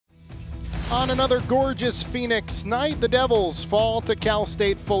On another gorgeous Phoenix night, the Devils fall to Cal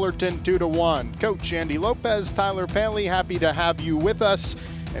State Fullerton 2-1. Coach Andy Lopez, Tyler Paley, happy to have you with us.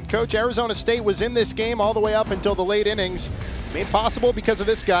 And Coach, Arizona State was in this game all the way up until the late innings, made possible because of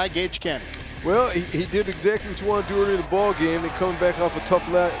this guy, Gage Canning. Well, he did exactly what you want to do early in the ball game. They coming back off a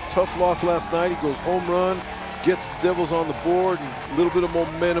tough loss last night. He goes home run, gets the Devils on the board, and a little bit of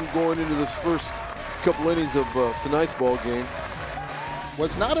momentum going into the first couple innings of tonight's ball game.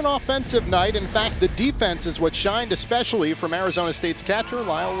 Was not an offensive night. In fact, the defense is what shined, especially from Arizona State's catcher,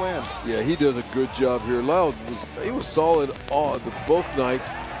 Lyle Wynn. Yeah, he does a good job here. Lyle was solid both nights,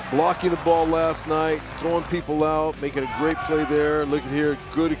 blocking the ball last night, throwing people out, making a great play there. Look at here,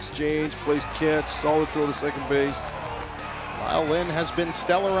 good exchange, place catch, solid throw to second base. Lyle Wynn has been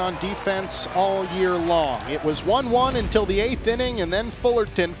stellar on defense all year long. It was 1-1 until the 8th inning, and then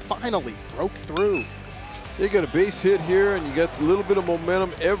Fullerton finally broke through. You got a base hit here, and you got a little bit of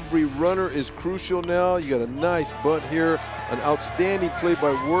momentum. Every runner is crucial now. You got a nice bunt here, an outstanding play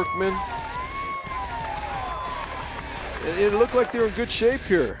by Workman. It looked like they were in good shape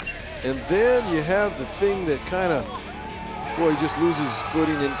here. And then you have the thing that kind of, boy, he just loses his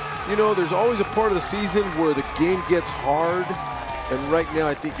footing. And, you know, there's always a part of the season where the game gets hard. And right now,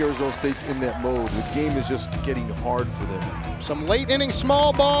 I think Arizona State's in that mode. The game is just getting hard for them. Some late inning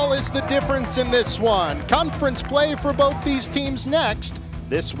small ball is the difference in this one. Conference play for both these teams next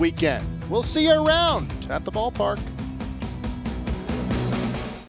this weekend. We'll see you around at the ballpark.